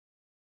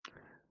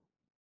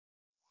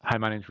Hi,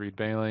 my name is Reed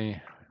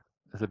Bailey.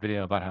 This is a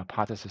video about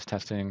hypothesis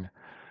testing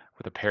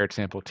with a paired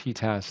sample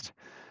t-test,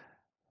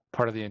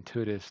 part of the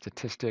intuitive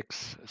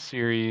statistics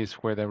series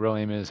where the real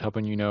aim is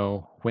helping you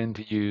know when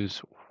to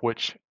use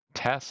which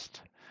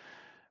test,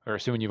 or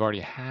assuming you've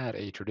already had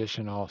a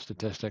traditional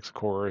statistics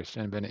course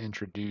and been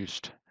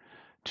introduced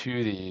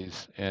to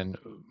these in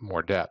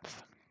more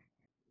depth.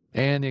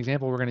 And the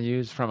example we're going to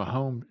use from a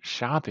home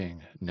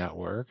shopping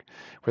network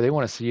where they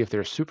want to see if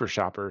their super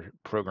shopper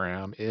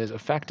program is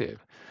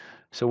effective.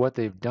 So what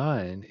they've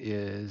done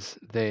is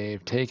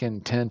they've taken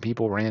 10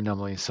 people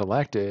randomly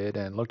selected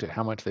and looked at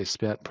how much they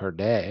spent per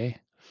day.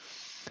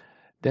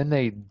 Then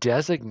they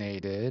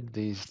designated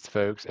these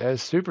folks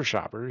as super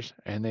shoppers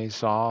and they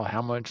saw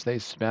how much they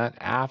spent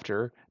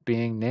after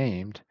being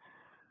named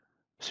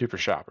super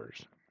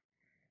shoppers.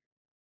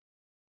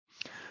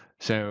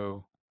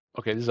 So,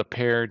 okay, this is a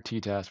paired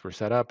t-test we're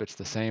set up. It's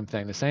the same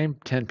thing. The same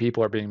 10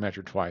 people are being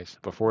measured twice,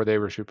 before they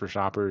were super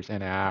shoppers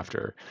and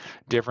after.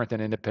 Different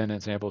than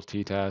independent samples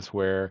t-test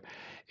where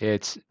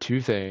it's two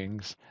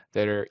things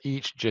that are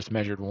each just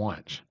measured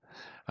once.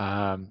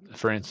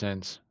 For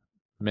instance,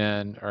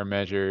 men are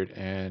measured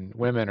and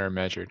women are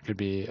measured. Could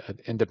be an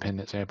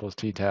independent samples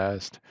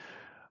t-test,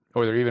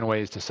 or there are even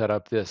ways to set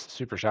up this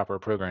super shopper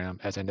program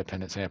as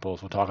independent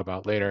samples we'll talk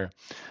about later.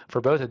 For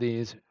both of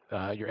these,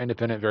 your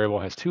independent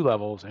variable has two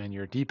levels and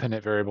your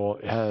dependent variable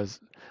has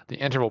the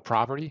interval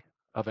property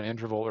of an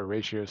interval or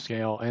ratio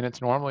scale, and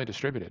it's normally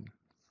distributed.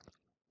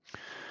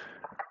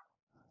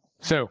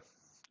 So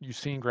you've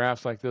seen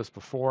graphs like this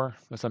before.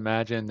 Let's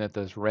imagine that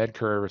this red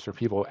curve is for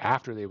people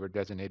after they were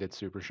designated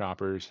super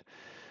shoppers,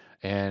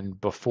 and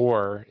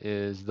before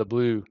is the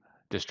blue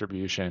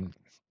distribution.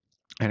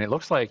 And it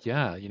looks like,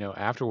 yeah,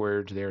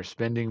 afterwards they're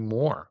spending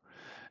more.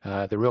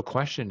 The real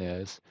question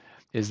is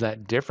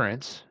that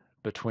difference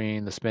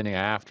between the spending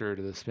after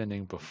to the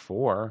spending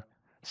before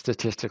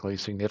statistically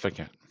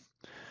significant?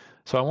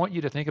 So I want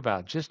you to think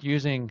about just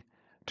using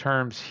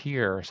terms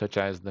here, such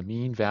as the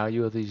mean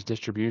value of these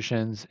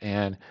distributions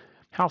and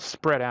how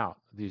spread out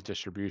these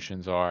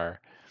distributions are.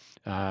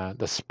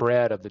 The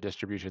spread of the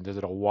distributions, is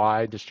it a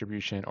wide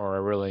distribution or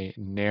a really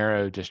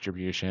narrow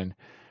distribution?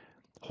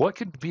 What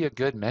could be a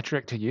good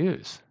metric to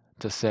use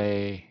to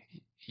say,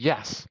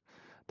 yes,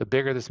 the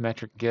bigger this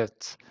metric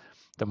gets,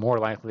 the more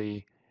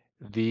likely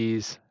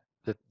this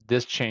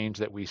change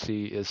that we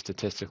see is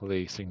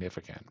statistically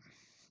significant.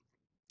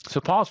 So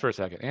pause for a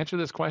second. Answer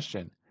this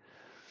question.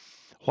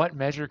 What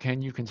measure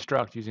can you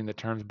construct using the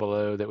terms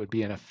below that would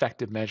be an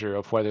effective measure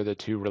of whether the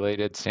two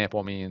related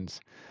sample means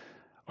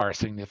are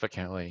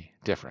significantly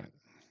different?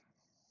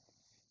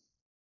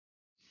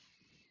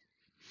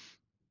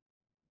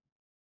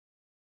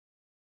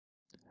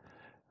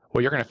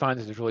 Well, you're going to find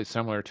this is really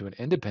similar to an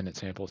independent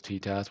samples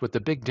t-test, with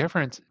the big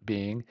difference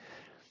being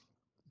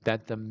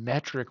that the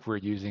metric we're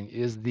using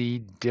is the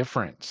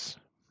difference,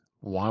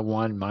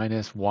 y1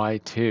 minus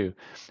y2.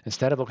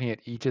 Instead of looking at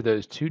each of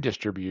those two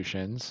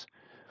distributions,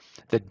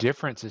 the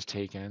difference is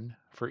taken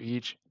for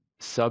each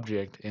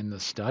subject in the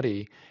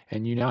study,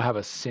 and you now have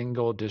a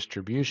single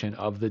distribution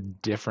of the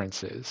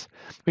differences.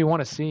 We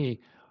want to see,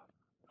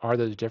 are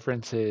those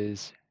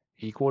differences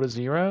equal to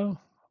 0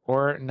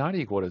 or not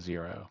equal to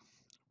 0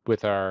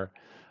 with our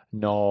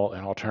null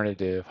and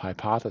alternative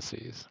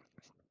hypotheses.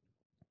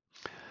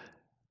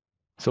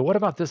 So what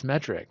about this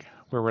metric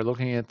where we're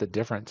looking at the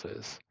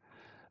differences?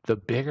 The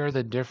bigger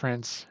the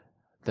difference,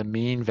 the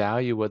mean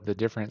value of the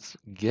difference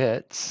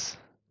gets,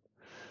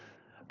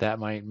 that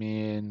might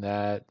mean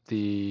that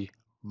the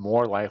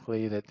more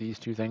likely that these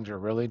two things are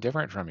really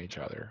different from each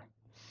other.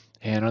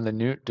 And on the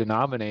new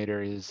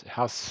denominator is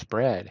how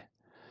spread,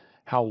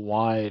 how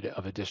wide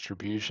of a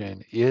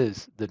distribution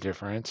is the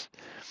difference.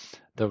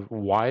 The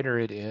wider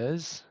it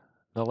is,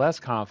 the less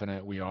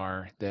confident we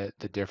are that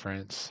the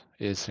difference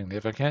is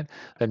significant.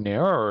 The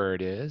narrower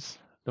it is,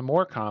 the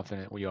more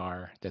confident we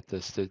are that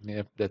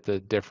the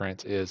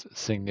difference is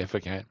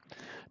significant.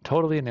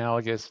 Totally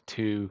analogous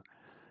to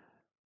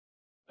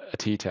a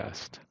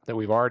t-test that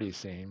we've already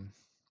seen.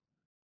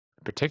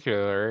 In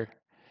particular,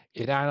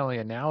 it not only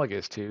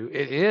analogous to,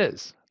 it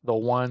is the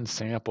one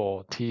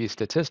sample t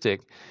statistic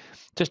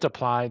just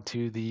applied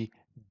to the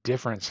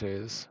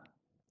differences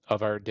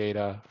of our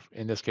data,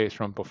 in this case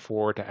from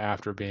before to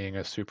after being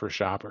a super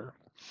shopper.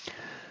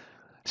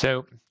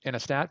 So in a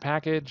stat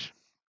package,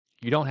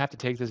 you don't have to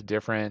take this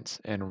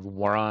difference and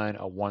run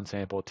a one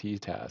sample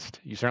t-test.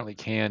 You certainly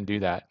can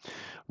do that.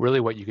 Really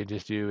what you could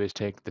just do is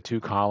take the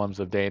two columns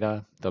of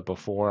data, the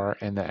before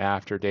and the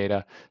after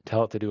data,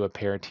 tell it to do a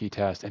paired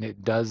t-test, and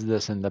it does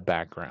this in the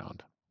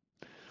background.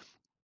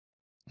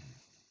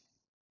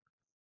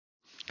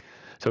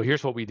 So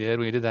here's what we did.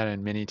 We did that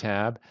in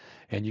Minitab,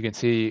 and you can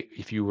see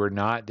if you were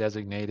not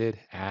designated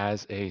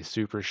as a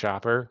super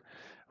shopper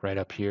right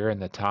up here in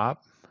the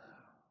top,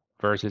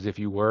 versus if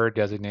you were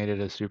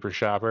designated as super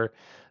shopper.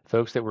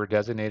 Folks that were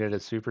designated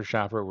as super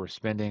shopper were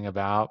spending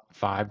about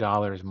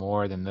 $5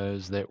 more than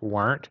those that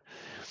weren't.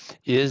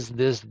 Is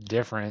this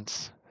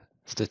difference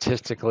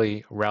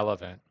statistically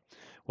relevant?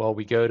 Well,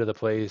 we go to the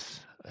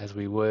place, as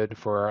we would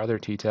for our other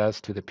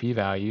t-test, to the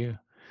p-value.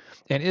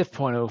 And if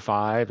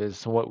 0.05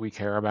 is what we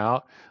care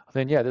about,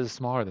 then yeah, this is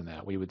smaller than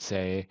that. We would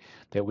say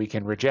that we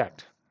can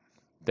reject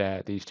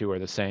that these two are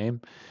the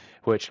same,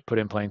 which put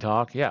in plain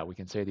talk, yeah, we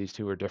can say these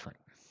two are different.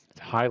 It's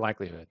a high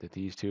likelihood that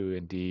these two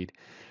indeed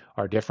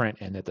are different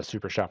and that the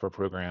Super Shopper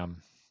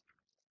program,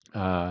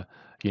 uh,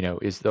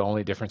 is the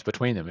only difference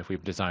between them if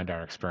we've designed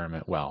our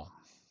experiment well.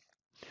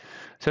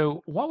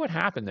 So what would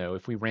happen though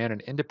if we ran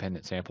an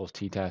independent samples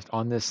t-test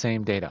on this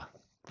same data,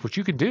 which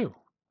you could do?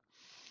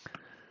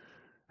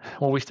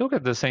 Well, we still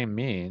get the same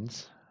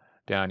means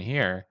down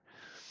here.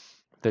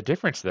 The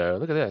difference though,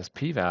 look at this,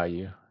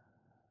 p-value,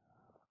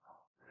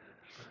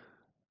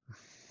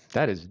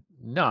 that is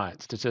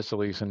not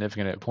statistically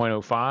significant at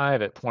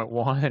 0.05, at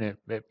 0.1,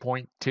 at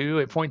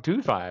 0.2, at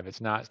 0.25.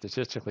 It's not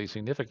statistically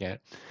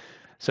significant.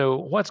 So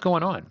what's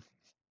going on?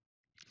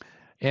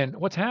 And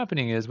what's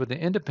happening is with the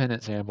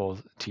independent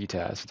samples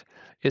t-test,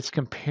 it's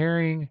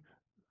comparing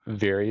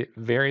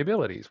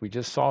variabilities. We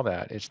just saw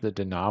that. It's the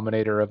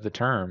denominator of the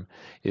term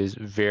is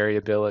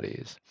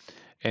variabilities.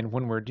 And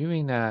when we're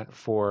doing that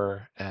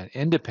for an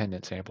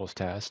independent samples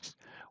test,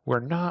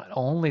 we're not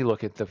only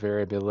looking at the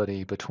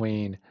variability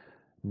between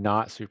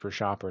not super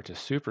shopper to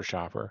super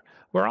shopper,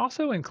 we're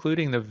also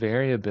including the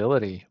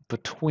variability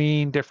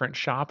between different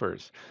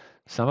shoppers.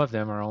 Some of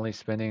them are only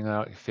spending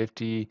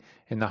 50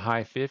 in the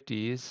high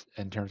 50s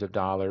in terms of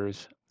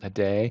dollars a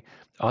day.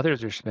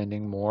 Others are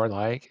spending more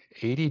like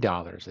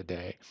 $80 a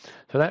day.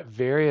 So that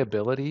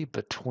variability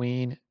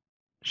between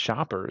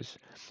shoppers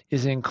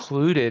is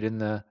included in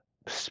the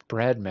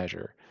spread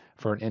measure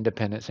for an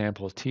independent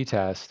samples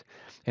t-test,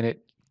 and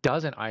it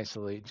doesn't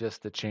isolate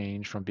just the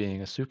change from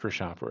being a super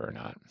shopper or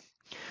not.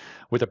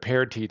 With a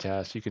paired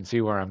t-test, you can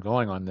see where I'm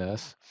going on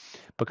this.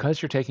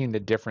 Because you're taking the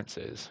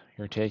differences,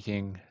 you're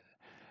taking,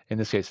 in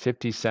this case,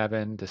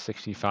 57 to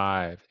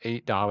 65,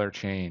 $8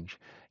 change,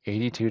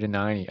 82 to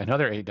 90,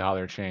 another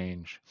 $8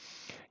 change,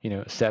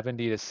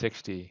 70 to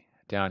 60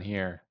 down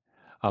here,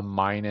 a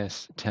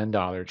minus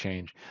 $10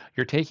 change.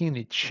 You're taking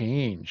the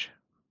change,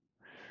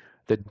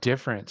 the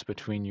difference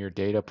between your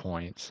data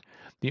points.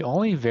 The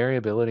only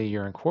variability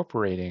you're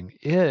incorporating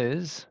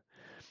is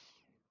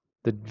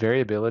the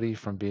variability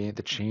from being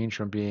the change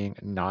from being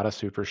not a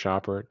super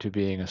shopper to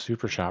being a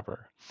super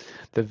shopper.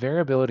 The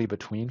variability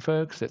between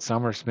folks, that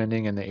some are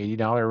spending in the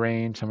 $80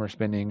 range, some are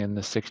spending in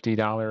the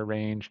 $60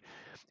 range,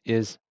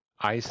 is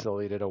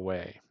isolated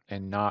away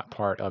and not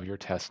part of your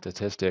test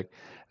statistic.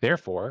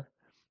 Therefore,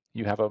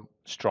 you have a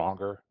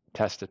stronger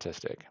test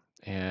statistic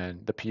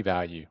and the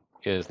p-value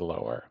is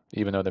lower,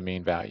 even though the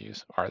mean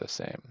values are the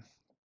same.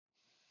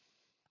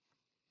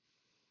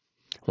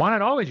 Why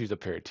not always use a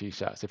paired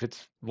t-test if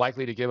it's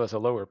likely to give us a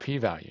lower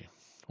p-value?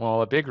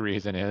 Well, a big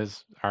reason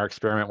is our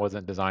experiment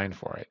wasn't designed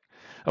for it.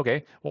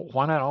 Okay, well,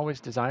 why not always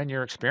design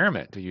your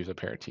experiment to use a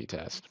paired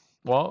t-test?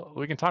 Well,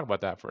 we can talk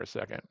about that for a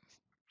second.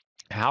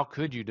 How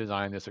could you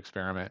design this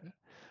experiment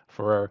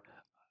for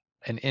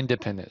an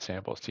independent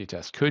samples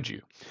t-test? Could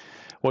you?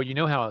 Well, you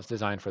know how it's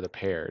designed for the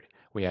paired.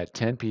 We had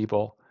 10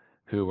 people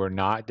who were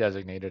not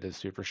designated as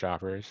super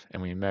shoppers,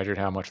 and we measured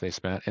how much they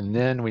spent, and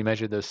then we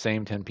measured those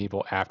same 10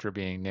 people after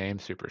being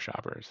named super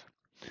shoppers.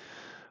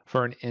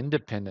 For an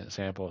independent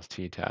samples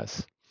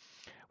t-test,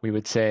 we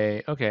would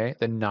say, okay,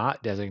 the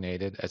not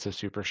designated as a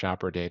super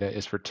shopper data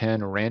is for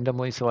 10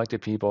 randomly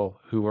selected people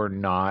who are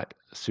not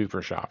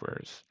super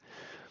shoppers.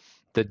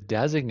 The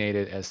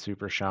designated as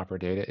super shopper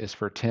data is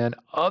for 10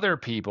 other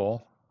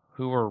people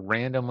who were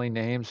randomly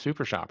named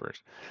super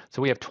shoppers.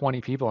 So we have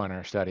 20 people in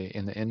our study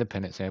in the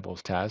independent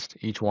samples test,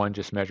 each one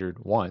just measured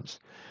once.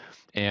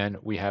 And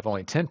we have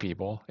only 10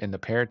 people in the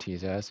paired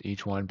t-test,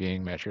 each one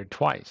being measured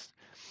twice.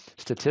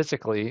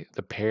 Statistically,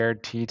 the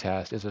paired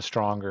t-test is a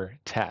stronger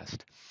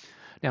test.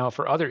 Now,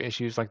 for other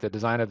issues like the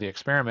design of the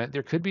experiment,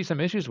 there could be some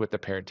issues with the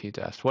paired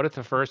t-test. What if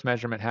the first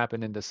measurement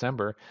happened in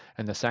December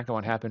and the second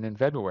one happened in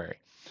February?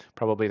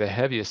 Probably the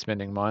heaviest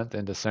spending month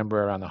in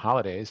December around the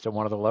holidays to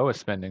one of the lowest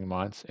spending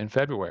months in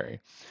February.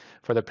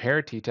 For the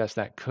paired t-test,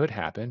 that could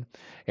happen,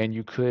 and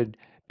you could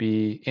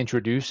be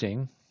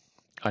introducing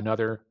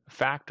another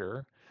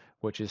factor,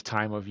 which is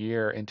time of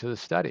year, into the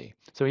study.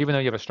 So even though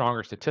you have a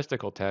stronger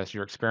statistical test,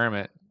 your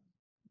experiment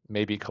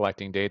may be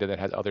collecting data that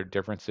has other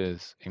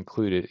differences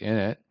included in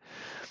it.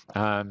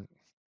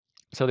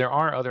 So there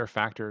are other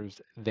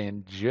factors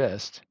than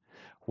just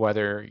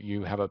whether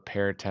you have a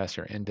paired test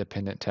or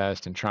independent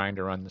test and trying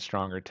to run the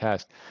stronger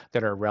test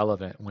that are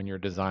relevant when you're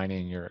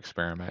designing your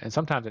experiment. And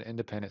sometimes an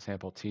independent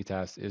sample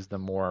t-test is the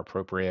more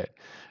appropriate,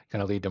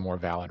 going to lead to more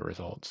valid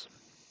results.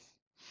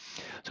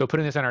 So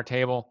putting this on our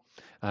table,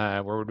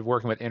 we're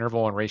working with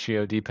interval and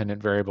ratio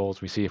dependent variables.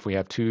 We see if we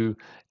have two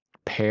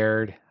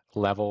paired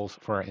levels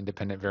for our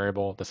independent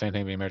variable, the same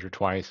thing being measured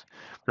twice.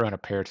 We run a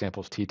paired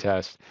samples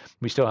t-test.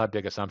 We still have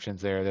big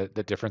assumptions there that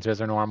the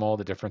differences are normal,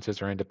 the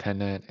differences are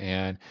independent,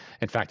 and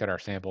in fact that our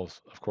samples,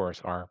 of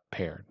course, are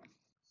paired.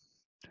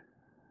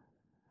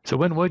 So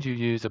when would you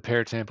use a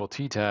paired sample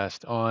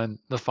t-test on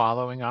the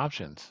following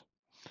options?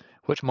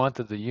 Which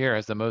month of the year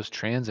has the most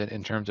transit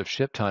in terms of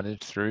ship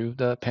tonnage through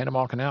the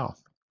Panama Canal?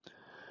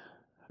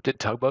 Did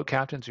tugboat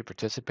captains who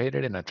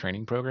participated in a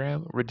training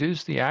program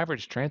reduce the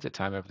average transit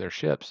time of their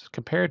ships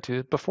compared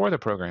to before the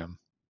program?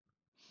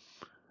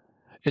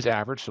 Is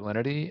average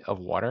salinity of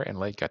water in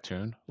Lake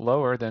Gatun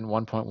lower than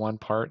 1.1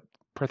 part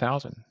per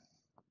thousand?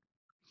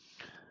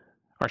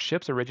 Are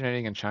ships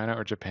originating in China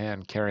or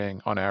Japan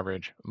carrying, on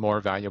average,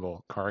 more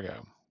valuable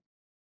cargo?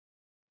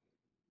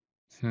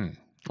 Hmm.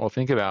 Well,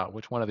 think about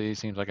which one of these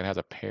seems like it has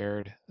a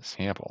paired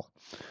sample.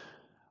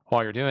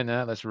 While you're doing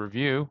that, let's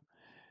review.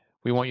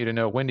 We want you to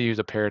know when to use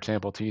a paired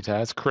sample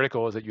t-test.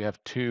 Critical is that you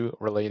have two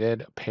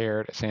related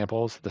paired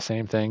samples, the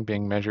same thing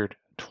being measured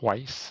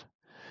twice,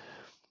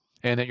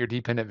 and that your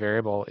dependent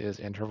variable is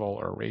interval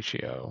or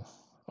ratio.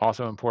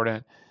 Also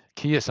important,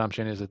 key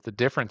assumption is that the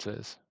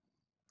differences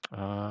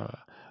uh,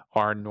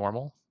 are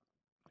normal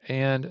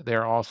and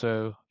they're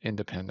also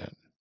independent.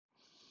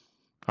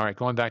 All right,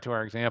 going back to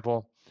our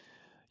example,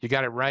 you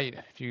got it right.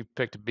 If you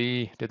picked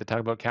B, did the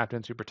tugboat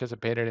captains who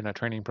participated in a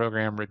training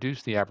program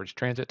reduce the average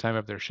transit time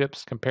of their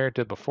ships compared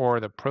to before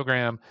the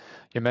program?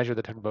 You measure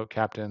the tugboat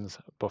captains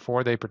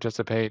before they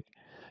participate,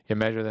 you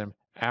measure them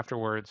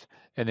afterwards,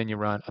 and then you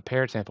run a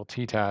paired sample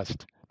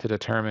t-test to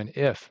determine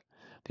if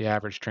the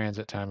average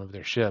transit time of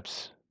their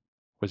ships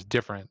was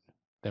different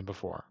than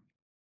before.